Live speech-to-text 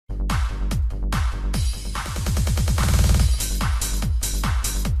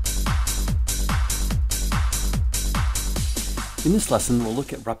In this lesson, we'll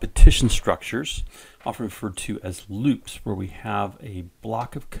look at repetition structures, often referred to as loops, where we have a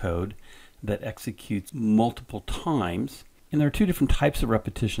block of code that executes multiple times. And there are two different types of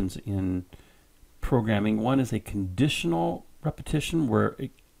repetitions in programming. One is a conditional repetition, where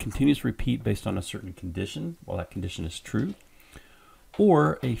it continues to repeat based on a certain condition, while that condition is true.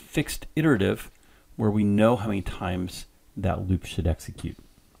 Or a fixed iterative, where we know how many times that loop should execute.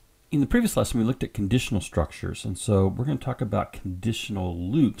 In the previous lesson, we looked at conditional structures, and so we're going to talk about conditional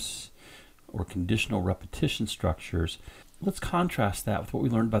loops or conditional repetition structures. Let's contrast that with what we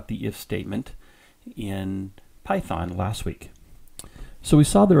learned about the if statement in Python last week. So we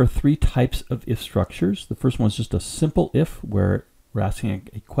saw there are three types of if structures. The first one is just a simple if, where we're asking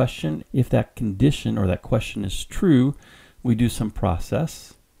a question. If that condition or that question is true, we do some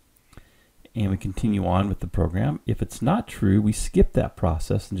process and we continue on with the program. If it's not true, we skip that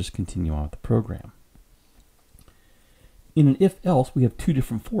process and just continue on with the program. In an if-else, we have two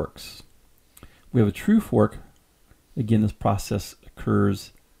different forks. We have a true fork. Again, this process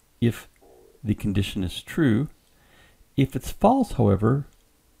occurs if the condition is true. If it's false, however,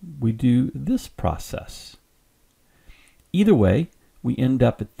 we do this process. Either way, we end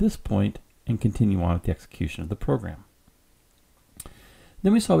up at this point and continue on with the execution of the program.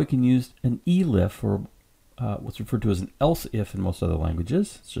 Then we saw we can use an elif, or what's referred to as an else if in most other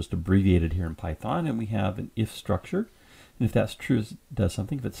languages. It's just abbreviated here in Python, and we have an if structure. And if that's true, it does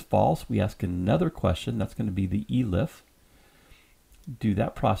something. If it's false, we ask another question. That's going to be the elif. Do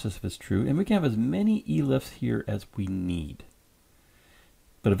that process if it's true. And we can have as many elifs here as we need.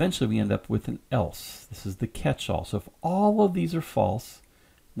 But eventually we end up with an else. This is the catch-all. So if all of these are false,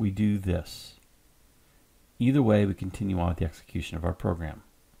 we do this. Either way, we continue on with the execution of our program.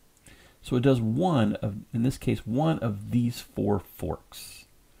 So it does one of, in this case, one of these four forks,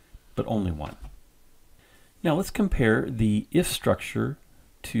 but only one. Now let's compare the if structure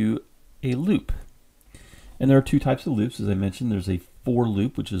to a loop. And there are two types of loops. As I mentioned, there's a for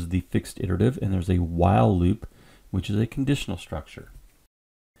loop, which is the fixed iterative, and there's a while loop, which is a conditional structure.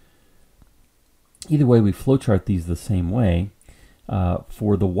 Either way, we flowchart these the same way.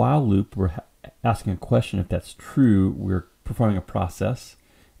 For the while loop, we're asking a question. If that's true, we're performing a process,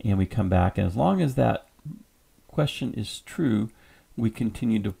 and we come back, and as long as that question is true, we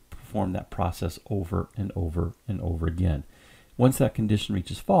continue to perform that process over and over and over again. Once that condition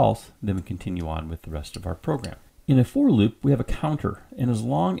reaches false, then we continue on with the rest of our program. In a for loop, we have a counter, and as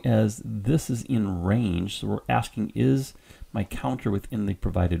long as this is in range, so we're asking, is my counter within the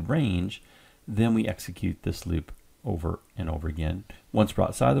provided range, then we execute this loop over and over again. Once we're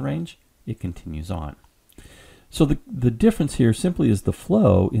outside the range, it continues on. So the difference here simply is the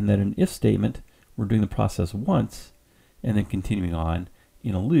flow, in that in an if statement, we're doing the process once and then continuing on.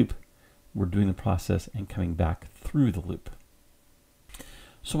 In a loop, we're doing the process and coming back through the loop.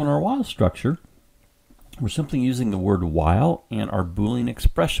 So in our while structure, we're simply using the word while and our Boolean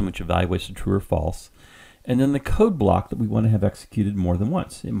expression, which evaluates the true or false, and then the code block that we want to have executed more than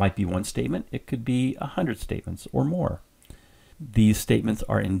once. It might be one statement, it could be 100 statements or more. These statements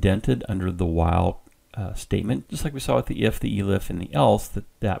are indented under the while statement, just like we saw with the if, the elif, and the else,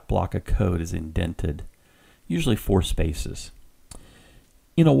 that block of code is indented, usually 4 spaces.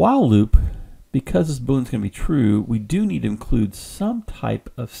 In a while loop, because this Boolean is going to be true, we do need to include some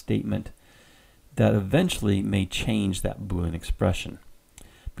type of statement that eventually may change that Boolean expression.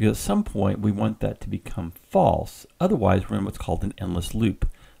 Because at some point we want that to become false, otherwise we're in what's called an endless loop,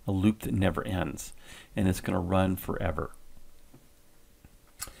 a loop that never ends, and it's going to run forever.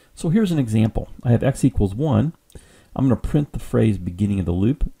 So here's an example. I have x equals 1. I'm going to print the phrase beginning of the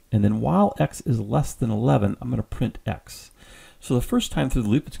loop, and then while x is less than 11, I'm going to print x. So the first time through the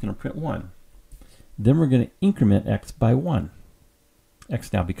loop, it's going to print 1. Then we're going to increment x by 1.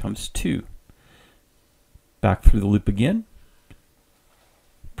 X now becomes 2. Back through the loop again,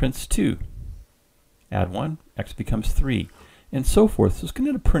 prints 2. Add 1, x becomes 3, and so forth. So it's going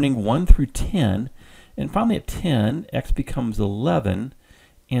to end up printing 1 through 10, and finally at 10, x becomes 11,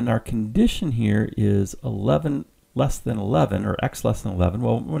 and our condition here is 11 less than 11, or x less than 11.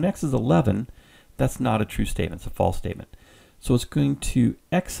 Well, when x is 11, that's not a true statement, it's a false statement. So it's going to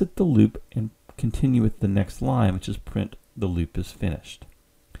exit the loop and continue with the next line, which is print the loop is finished.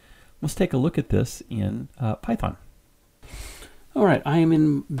 Let's take a look at this in Python. All right, I am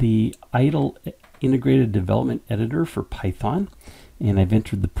in the idle integrated development editor for Python, and I've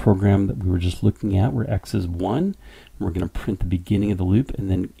entered the program that we were just looking at, where x is 1. And we're going to print the beginning of the loop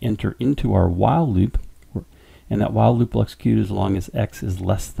and then enter into our while loop, and that while loop will execute as long as x is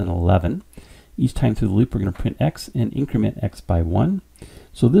less than 11. Each time through the loop, we're going to print x and increment x by 1.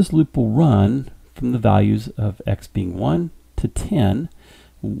 So this loop will run from the values of x being 1 to 10,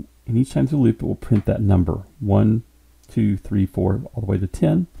 and each time through the loop it will print that number, 1, 2, 3, 4, all the way to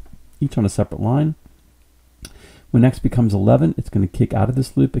 10, each on a separate line. When x becomes 11, it's going to kick out of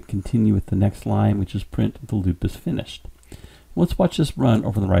this loop and continue with the next line, which is print the loop is finished. Let's watch this run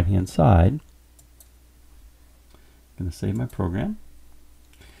over on the right-hand side. I'm going to save my program.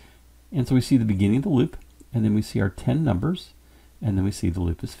 And so we see the beginning of the loop, and then we see our 10 numbers, and then we see the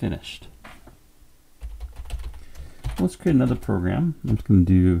loop is finished. Let's create another program. I'm just going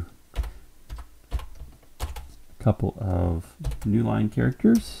to do a couple of new line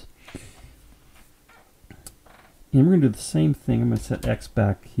characters. And we're going to do the same thing. I'm going to set x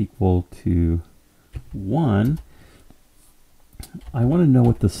back equal to 1. I want to know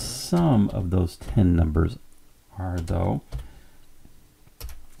what the sum of those 10 numbers are, though,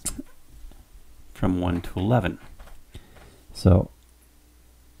 from 1 to 11. So,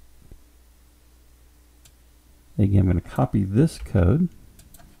 again, I'm going to copy this code.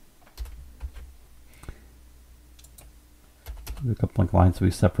 Do a couple blank lines so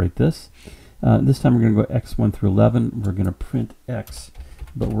we separate this. This time we're going to go x1 through 11. We're going to print x,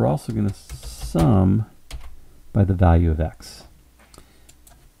 but we're also going to sum by the value of x.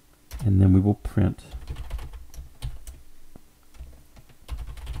 And then we will print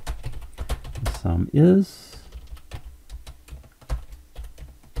the sum is,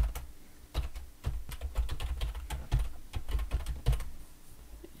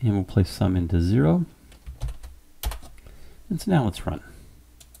 and we'll place sum into 0. And so now let's run.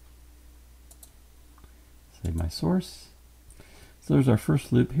 Save my source. So there's our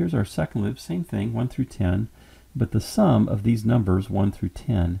first loop. Here's our second loop. Same thing, 1 through 10. But the sum of these numbers, 1 through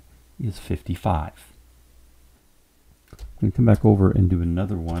 10, is 55. I'm going to come back over and do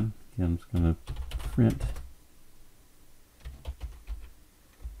another one. Again, I'm just going to print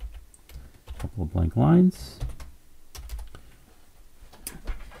a couple of blank lines.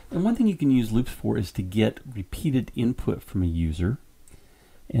 And one thing you can use loops for is to get repeated input from a user,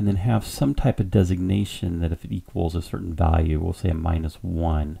 and then have some type of designation that if it equals a certain value, we'll say a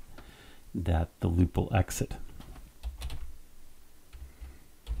 -1, that the loop will exit.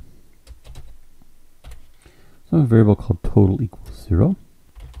 So I have a variable called total equals 0.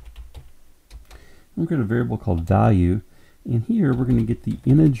 I'm going to create a variable called value, and here we're going to get the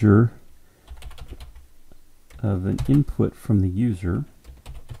integer of an input from the user.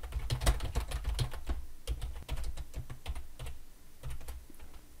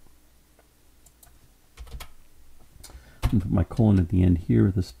 Put my colon at the end here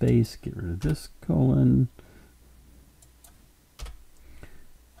with a space, get rid of this colon.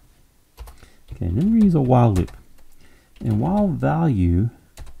 Okay, and then we're going to use a while loop. And while value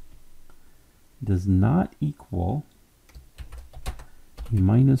does not equal a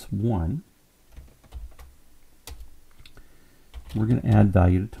 -1, we're going to add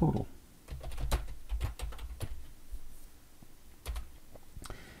value to total.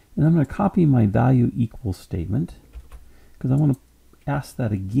 And I'm going to copy my value equals statement, because I want to ask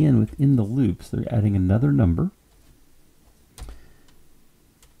that again within the loop. So they're adding another number.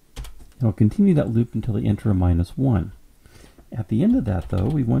 And I'll continue that loop until they enter a -1. At the end of that, though,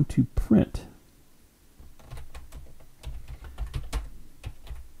 we want to print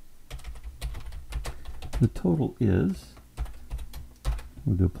the total is,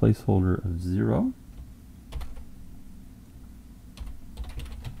 we'll do a placeholder of 0.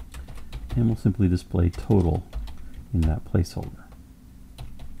 And we'll simply display total in that placeholder.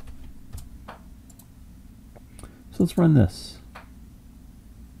 So let's run this.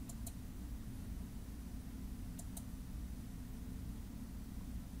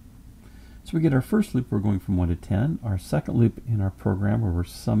 So we get our first loop, we're going from 1 to 10, our second loop in our program where we're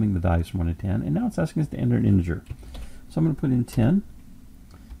summing the values from 1 to 10, and now it's asking us to enter an integer. So I'm going to put in 10,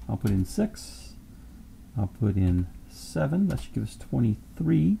 I'll put in 6, I'll put in 7, that should give us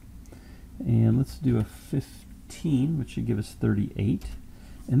 23, and let's do a 15, which should give us 38,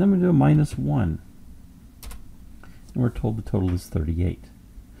 and then we're going to do a -1, and we're told the total is 38.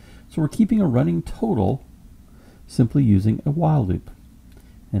 So we're keeping a running total simply using a while loop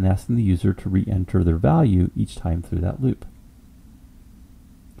and asking the user to re-enter their value each time through that loop.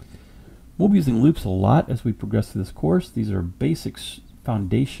 We'll be using loops a lot as we progress through this course. These are basic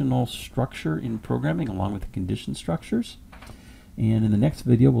foundational structure in programming along with the condition structures. And in the next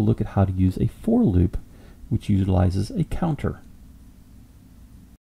video, we'll look at how to use a for loop, which utilizes a counter.